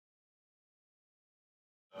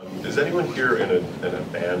Is anyone here in a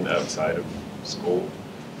band outside of school?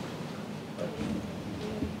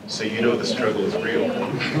 So you know the struggle is real.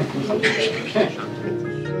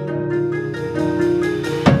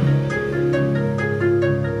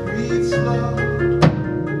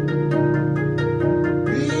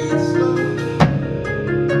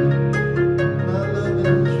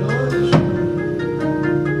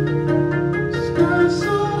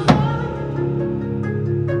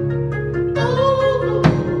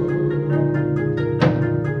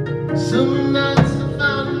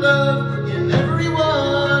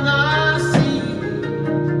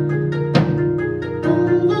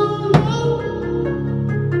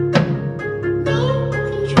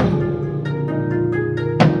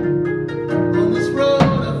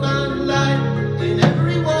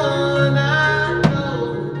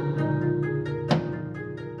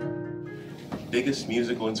 Biggest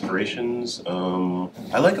musical inspirations.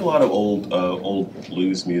 I like a lot of old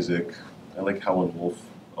blues music. I like Howlin' Wolf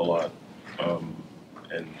a lot,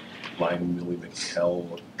 and Blind Millie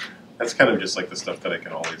McTell. That's kind of just like the stuff that I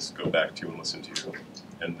can always go back to and listen to.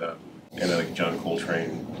 And I like John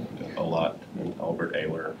Coltrane a lot, and Albert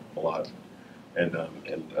Ayler a lot, and I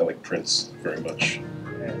like Prince very much.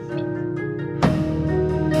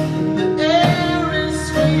 The air is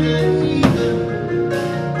sweet and even.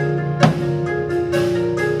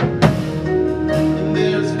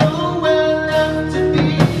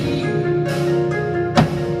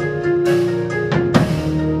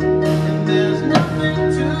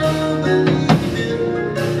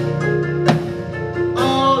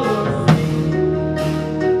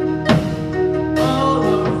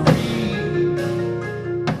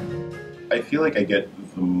 I feel like I get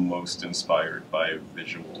the most inspired by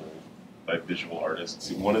visual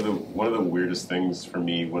artists. One of the weirdest things for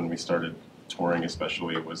me when we started touring,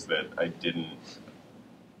 especially, was that I didn't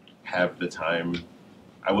have the time.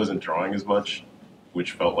 I wasn't drawing as much,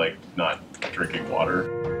 which felt like not drinking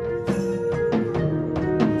water.